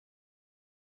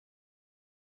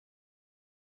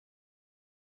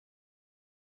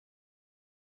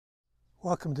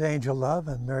Welcome to Angel Love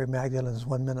and Mary Magdalene's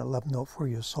 1-minute love note for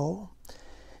your soul.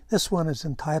 This one is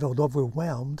entitled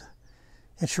Overwhelmed,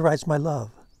 and she writes, "My love,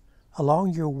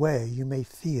 along your way you may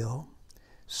feel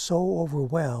so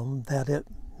overwhelmed that it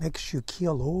makes you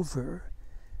keel over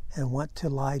and want to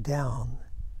lie down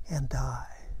and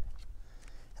die."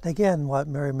 And again, what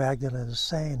Mary Magdalene is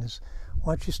saying is,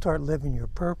 once you start living your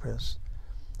purpose,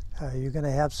 you're going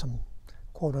to have some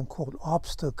quote-unquote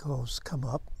obstacles come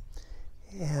up,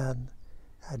 and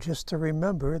just to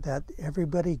remember that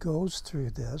everybody goes through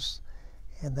this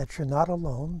and that you're not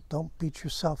alone. Don't beat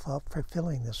yourself up for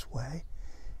feeling this way,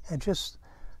 and just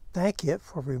thank it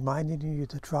for reminding you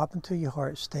to drop into your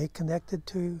heart, stay connected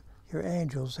to your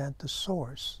angels and to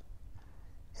Source,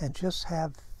 and just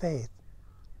have faith